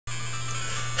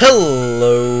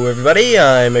Hello everybody,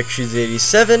 I'm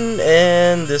XZ87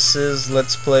 and this is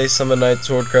Let's Play Summon Night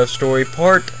Swordcraft Story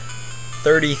Part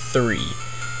 33.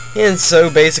 And so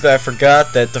basically I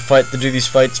forgot that to do these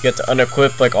fights you get to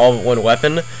unequip like all but one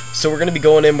weapon. So we're gonna be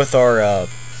going in with our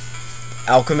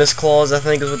Alchemist Claws, I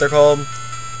think is what they're called.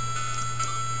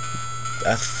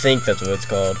 I think that's what it's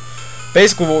called.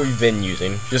 Basically what we've been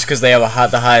using, just because they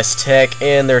have the highest tech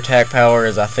and their attack power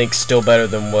is I think still better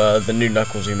than the new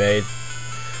Knuckles we made,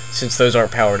 since those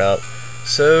aren't powered up.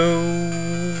 So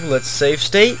let's save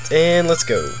state and let's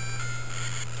go.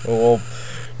 Oh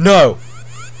no!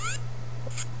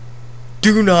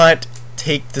 Do not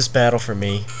take this battle from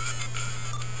me.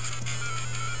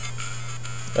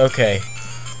 Okay.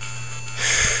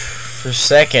 For a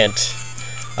second,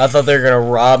 I thought they were gonna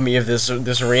rob me of this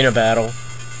arena battle.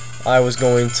 I was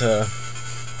going to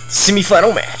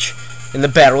semi-final match in the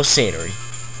Battle of Sanary.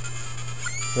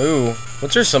 Ooh,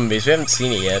 what's our summon beast? We haven't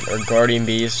seen it yet. Or guardian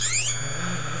beast.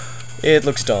 It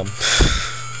looks dumb.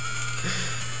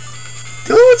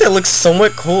 The only ones that look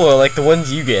somewhat cool are like the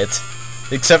ones you get,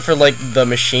 except for like the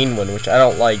machine one, which I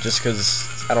don't like just because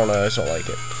I don't know, I just don't like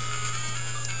it.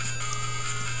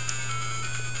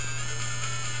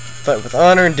 But with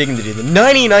honor and dignity, the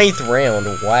 99th round.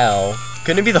 Wow.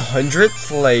 Couldn't it be the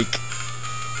 100th? Like,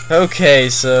 okay,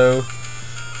 so.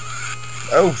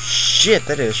 Oh shit,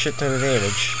 that is a shit ton of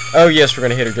damage. Oh yes, we're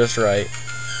gonna hit her just right.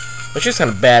 But she's kind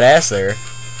of badass there.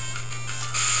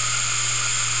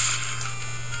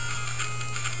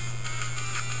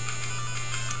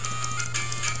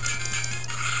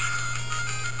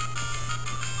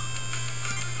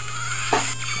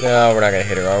 No, we're not gonna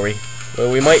hit her, are we?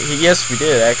 Well, we might. Yes, we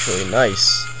did actually.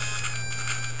 Nice.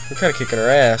 We're kind of kicking her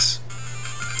ass.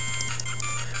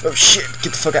 Oh shit!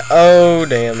 Get the fuck out! Oh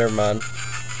damn! Never mind.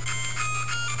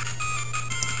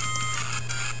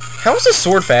 How is this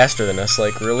sword faster than us?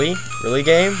 Like, really? Really,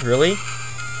 game? Really?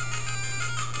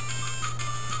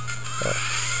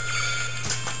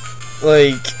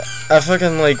 Like, I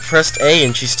fucking, like, pressed A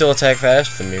and she still attacked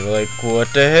faster than me. We're like,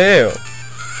 what the hell?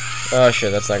 Oh,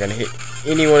 shit, that's not gonna hit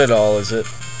anyone at all, is it?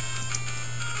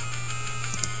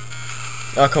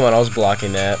 Oh, come on, I was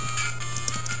blocking that.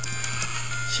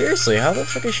 Seriously, how the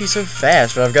fuck is she so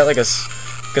fast? But I've got, like, a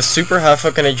super high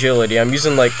fucking agility. I'm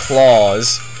using, like,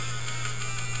 claws.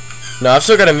 No, I've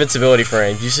still got invincibility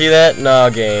frames. You see that? Nah,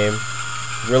 game.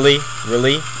 Really?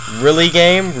 Really? Really,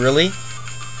 game? Really?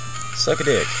 Suck a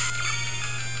dick.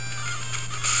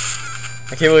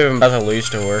 I can't believe I'm about to lose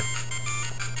to her.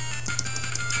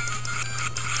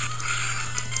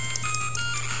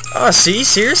 Ah, see?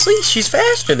 Seriously? She's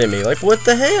faster than me. Like, what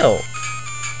the hell?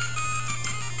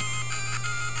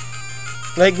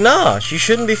 Like, nah. She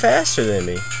shouldn't be faster than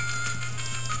me.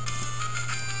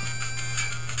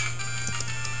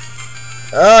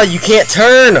 Ah, you can't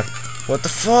turn! What the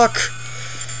fuck?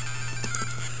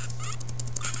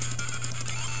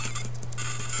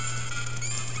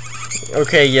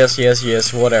 Okay, yes,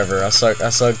 whatever. I suck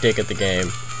dick at the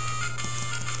game.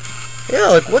 Yeah,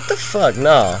 like, what the fuck?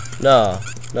 Nah.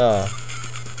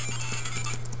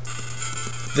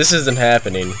 This isn't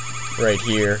happening right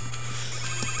here.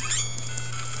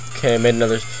 Okay, I made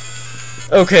another...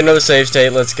 Okay, another save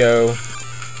state, let's go.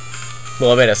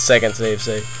 Well, I made a second save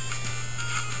state.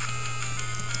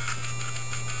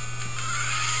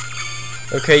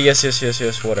 Okay, yes,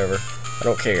 whatever. I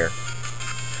don't care.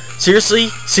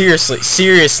 Seriously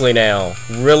now.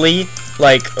 Really?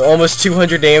 Like, almost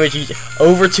 200 damage each,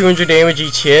 over 200 damage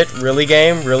each hit? Really,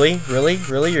 game? Really?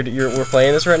 We're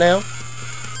playing this right now?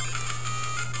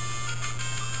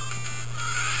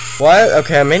 Why?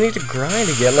 Okay, I may need to grind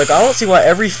again. Like, I don't see why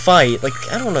every fight, like,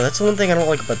 I don't know, that's the one thing I don't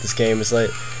like about this game, is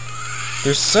like,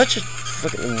 there's such a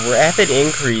fucking rapid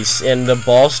increase in the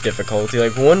boss difficulty.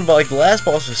 Like the last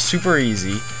boss was super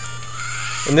easy,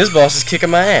 and this boss is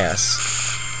kicking my ass.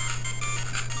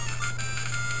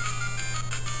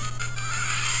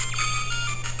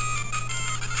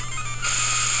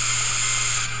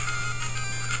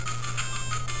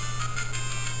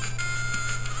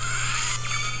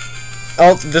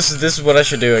 Oh, this is what I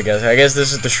should do, I guess. I guess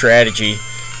this is the strategy.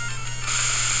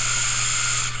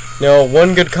 No,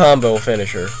 one good combo will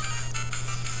finish her.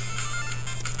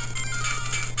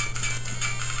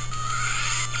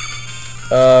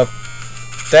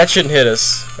 That shouldn't hit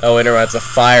us. Oh, wait, never mind, it's a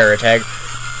fire attack.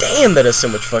 Damn, that does so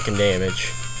much fucking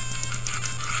damage.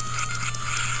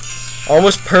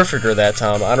 Almost perfect her that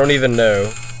time. I don't even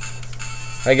know.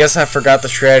 I guess I forgot the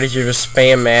strategy of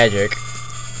spam magic.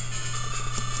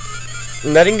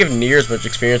 And that didn't give near as much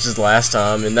experience as last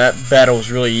time, and that battle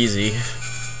was really easy.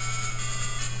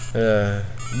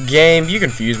 Game, you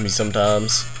confuse me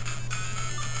sometimes.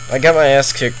 I got my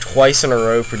ass kicked twice in a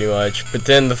row pretty much, but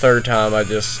then the third time I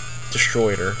just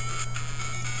destroyed her.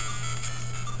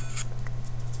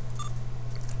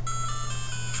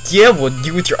 Yeah, well,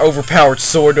 you with your overpowered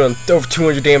sword doing over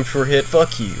 200 damage per hit,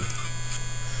 fuck you.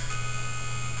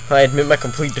 I admit my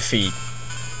complete defeat.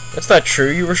 That's not true,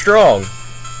 you were strong.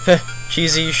 Heh,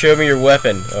 cheesy, you showed me your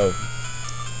weapon. Oh.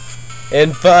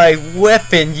 And by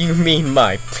weapon, you mean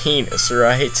my penis,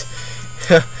 right?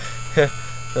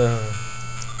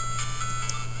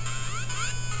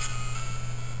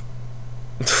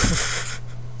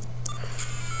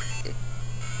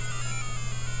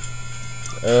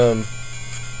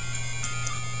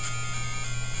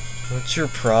 What's your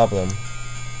problem?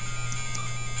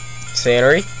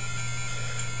 Sanary?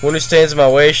 One who stands in my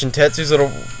way, Shintetsu's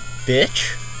little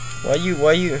bitch?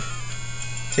 Why you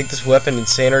take this weapon and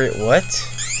Sanary? What?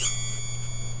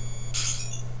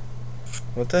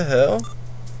 What the hell?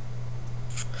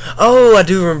 Oh, I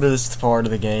do remember this part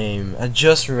of the game. I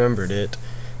just remembered it.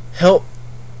 Help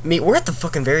me. We're at the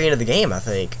fucking very end of the game, I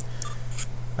think.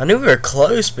 I knew we were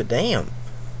close, but damn.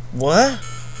 What?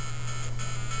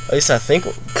 At least I think.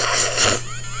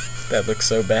 That looks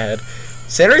so bad.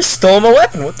 Sanary stole my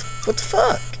weapon. What the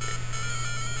fuck?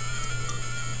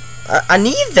 I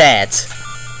need that.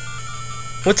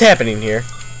 What's happening here?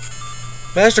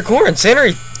 Master Corrin,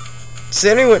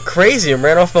 Sanary went crazy and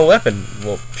ran off my weapon.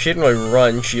 Well, she didn't really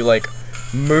run. She like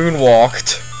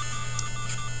moonwalked.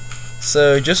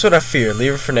 So just what I feared.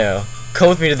 Leave her for now. Come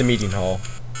with me to the meeting hall.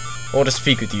 I want to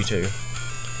speak with you two.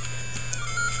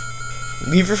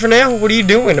 Leave her for now? What are you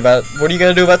doing about? What are you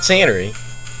gonna do about Sanary?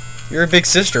 You're a big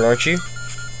sister, aren't you?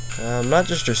 I'm not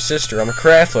just her sister. I'm a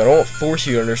craftler. I won't force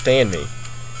you to understand me.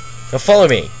 Now follow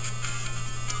me.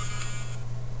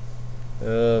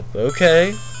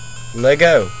 Okay. Let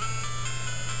go.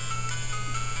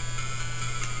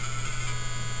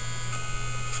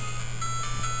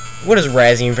 What is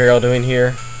Razzie and Varel doing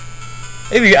here?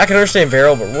 Maybe I can understand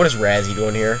Varel, but what is Razzie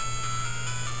doing here?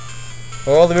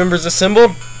 Are all the members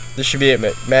assembled? This should be it.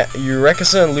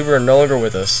 Eurekasa and Luber are no longer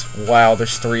with us. Wow,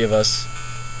 there's 3 of us.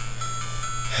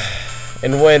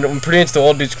 And when pretty much the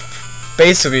old dude's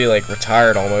basically like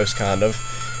retired almost, kind of.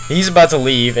 He's about to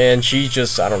leave, and she's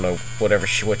just, I don't know,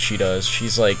 what she does.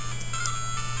 She's like,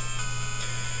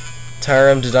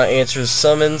 Tyram did not answer the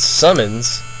summons.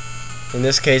 Summons? In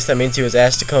this case, that means he was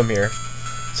asked to come here.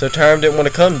 So Tyram didn't want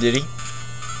to come, did he?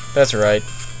 That's right.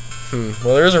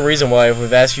 Well, there is a reason why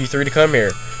we've asked you 3 to come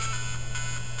here.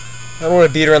 I don't want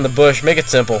to beat around the bush. Make it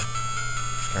simple.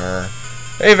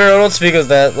 Hey, Vero, don't speak of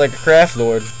that like a craft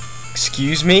lord.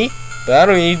 Excuse me? But I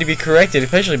don't need to be corrected,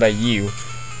 especially by you.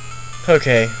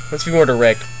 Okay, let's be more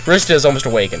direct. Barista is almost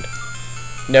awakened.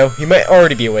 No, he might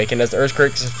already be awakened, as the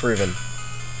earthquakes have proven.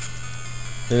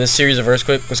 Then this series of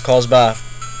earthquakes was caused by...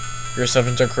 Your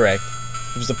assumptions are correct.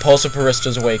 It was the pulse of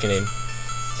Barista's awakening.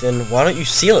 Then why don't you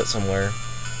seal it somewhere?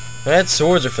 Mad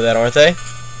swords are for that, aren't they?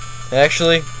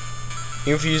 Actually,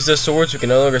 even if you use those swords, we can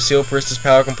no longer seal Barista's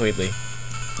power completely.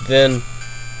 Then,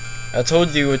 I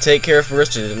told you would take care of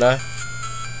Barista, didn't I?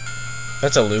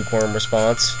 That's a lukewarm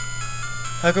response.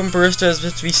 How come Barista has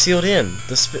to be sealed in?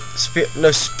 The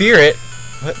no spirit?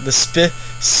 What? The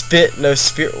spit no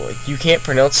spirit? You can't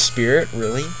pronounce spirit,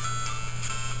 really?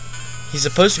 He's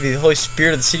supposed to be the Holy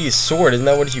Spirit of the City of Sword, isn't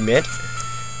that what you meant?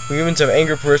 We humans have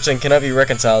anger Barista and cannot be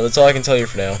reconciled. That's all I can tell you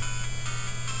for now.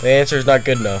 The answer is not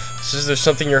good enough. Says there's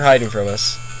something you're hiding from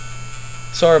us.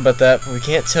 Sorry about that, but we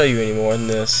can't tell you any more than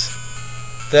this.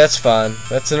 That's fine.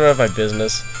 That's none of my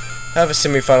business. I have a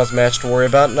semifinals match to worry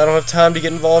about, and I don't have time to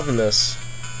get involved in this.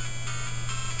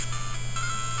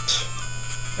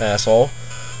 Asshole.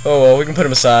 Oh well, we can put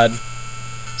him aside.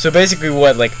 So basically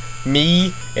what, like,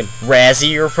 me and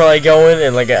Razzie are probably going,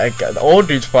 and like the old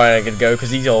dude's probably not gonna go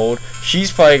because he's old.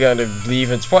 She's probably gonna leave,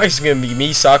 and it's probably just gonna be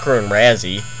me, Sakura, and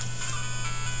Razzie.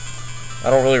 I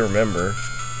don't really remember.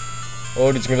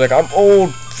 Old dude's gonna be like, I'm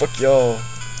old, fuck y'all.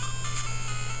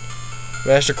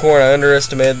 Master Corrin, I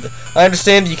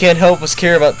understand that you can't help us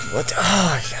care about what.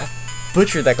 I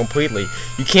butchered that completely.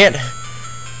 You can't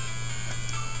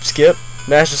skip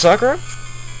Master Sakura.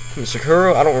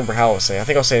 Sakura? I don't remember how I was saying. I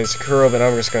think I was saying Sakura, but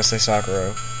I'm just gonna say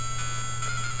Sakura.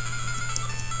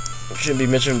 Shouldn't be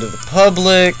mentioned to the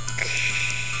public.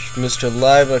 Mr.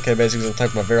 Live. Okay, basically I'm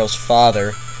talking about Varel's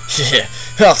father. Yeah,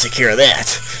 I'll take care of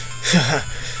that.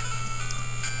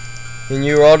 And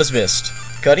you are all dismissed.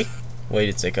 Cuddy? Well, he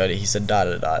didn't say Cuddy. He said ...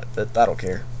 I don't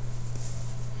care.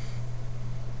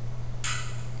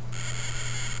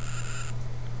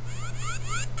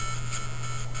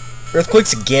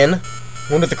 Earthquakes again?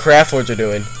 I wonder what the craft lords are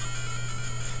doing.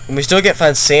 And we still can't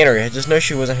find Sanary. I just know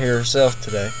she wasn't here herself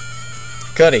today.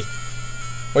 Cuddy.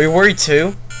 Are you worried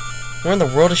too? Where in the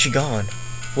world is she gone?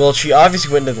 Well, she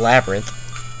obviously went into the labyrinth.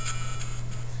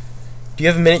 Do you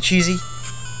have a minute, Cheesy?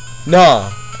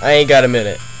 Nah, I ain't got a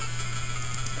minute.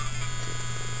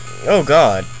 Oh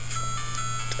god.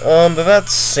 About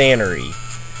Sanary.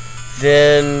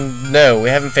 Then, no, we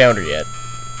haven't found her yet.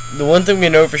 The one thing we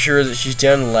know for sure is that she's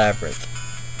down in the labyrinth.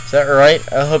 Is that right?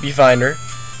 I'll help you find her.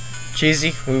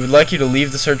 Cheesy, we would like you to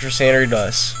leave the search for Sanary to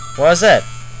us. Why is that?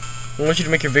 We want you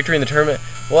to make your victory in the tournament.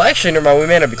 Well, actually, never mind. We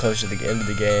may not be close to the end of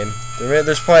the game.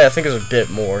 There's probably, I think there's a bit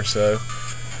more, so.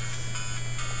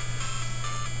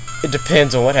 It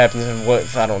depends on what happens and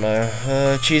what, I don't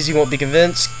know. Cheesy won't be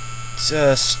convinced.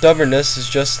 Stubbornness is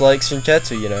just like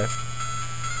Shinchetsu, you know.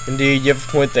 Indeed, you have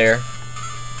a point there.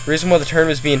 The reason why the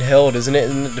tournament is being held, isn't it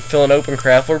to fill an open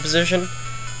craft lord position?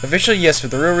 Officially, yes,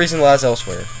 but the real reason lies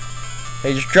elsewhere.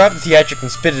 Hey, just drop the theatric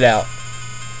and spit it out.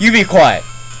 You be quiet.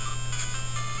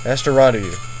 Master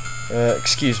Rendezvous.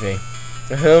 Excuse me.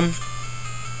 You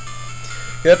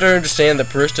have to understand that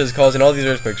Parista is causing all these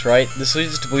earthquakes, right? This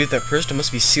leads us to believe that Parista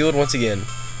must be sealed once again.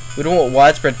 We don't want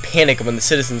widespread panic among the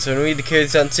citizens, so we need to carry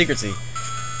this out in secrecy.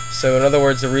 So, in other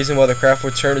words, the reason why the Craft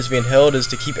Lord tournament is being held is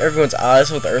to keep everyone's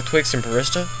eyes on the earthquakes in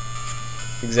Parista?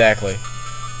 Exactly.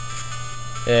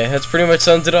 Yeah, that's pretty much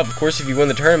sums it up. Of course, if you win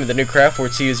the tournament, the new Craft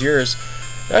Lord seat is yours.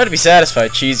 Now to be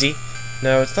satisfied, Cheesy.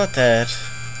 No, it's not that.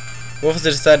 What if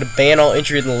they decide to ban all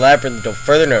entry in the labyrinth until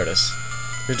further notice?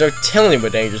 There's no telling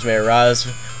what dangers may arise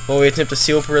while we attempt to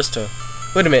seal Parista.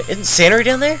 Wait a minute, isn't Sanary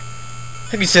down there?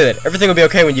 How can you say that? Everything will be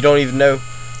okay when you don't even know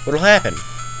what'll happen.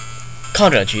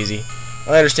 Calm down, Cheesy.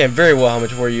 I understand very well how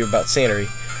much worry you about Sanary.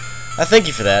 I thank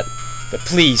you for that. But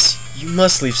please, you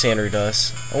must leave Sanary to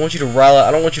us. I want you to rile up.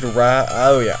 I don't want you to rile.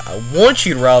 Oh yeah, I want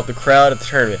you to rile up the crowd at the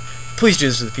tournament. Please do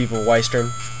this to the people of Western.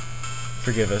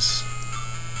 Forgive us.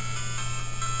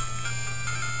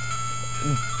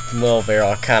 Well, Vera,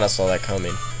 I kind of saw that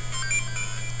coming.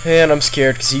 And I'm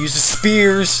scared because he uses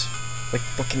spears like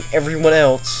fucking everyone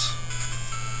else.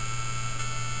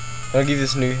 I'll give you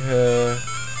this new,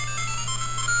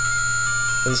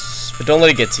 but don't let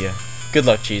it get to you. Good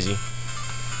luck, Cheesy.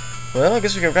 Well, I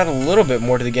guess we've got a little bit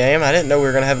more to the game. I didn't know we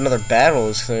were going to have another battle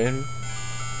as soon.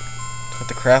 Let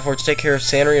the Craft Lords take care of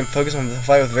Sanary and focus on the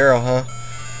fight with Vero, huh?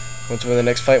 Once we win the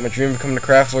next fight, my dream of becoming a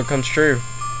Craft Lord comes true.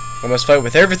 I must fight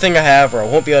with everything I have or I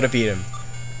won't be able to beat him.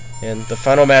 And the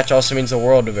final match also means the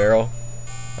world to Vero.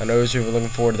 I know you were looking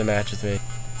forward to the match with me.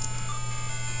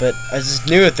 But I just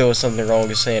knew that there was something wrong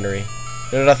with Sanary.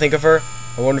 You know what I think of her?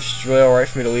 I wonder if she's really alright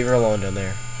for me to leave her alone down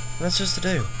there. What's just to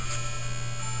do?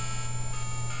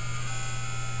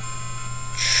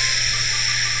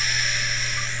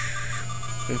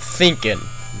 I'm thinking.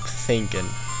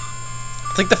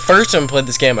 I think the first time I played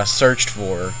this game I searched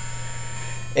for her.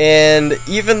 And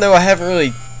even though I haven't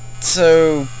really,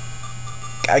 so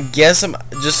I guess I'm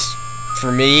just, for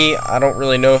me, I don't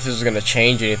really know if this is going to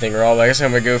change anything or all, but I guess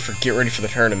I'm going to go for get ready for the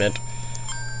tournament.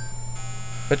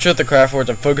 Let's show the Craft Lords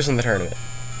and focus on the tournament.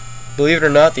 Believe it or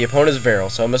not, the opponent is Vero,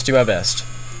 so I must do my best.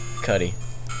 Cuddy.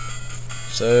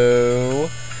 So,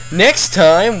 next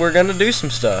time we're going to do some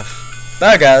stuff.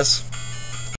 Bye, guys.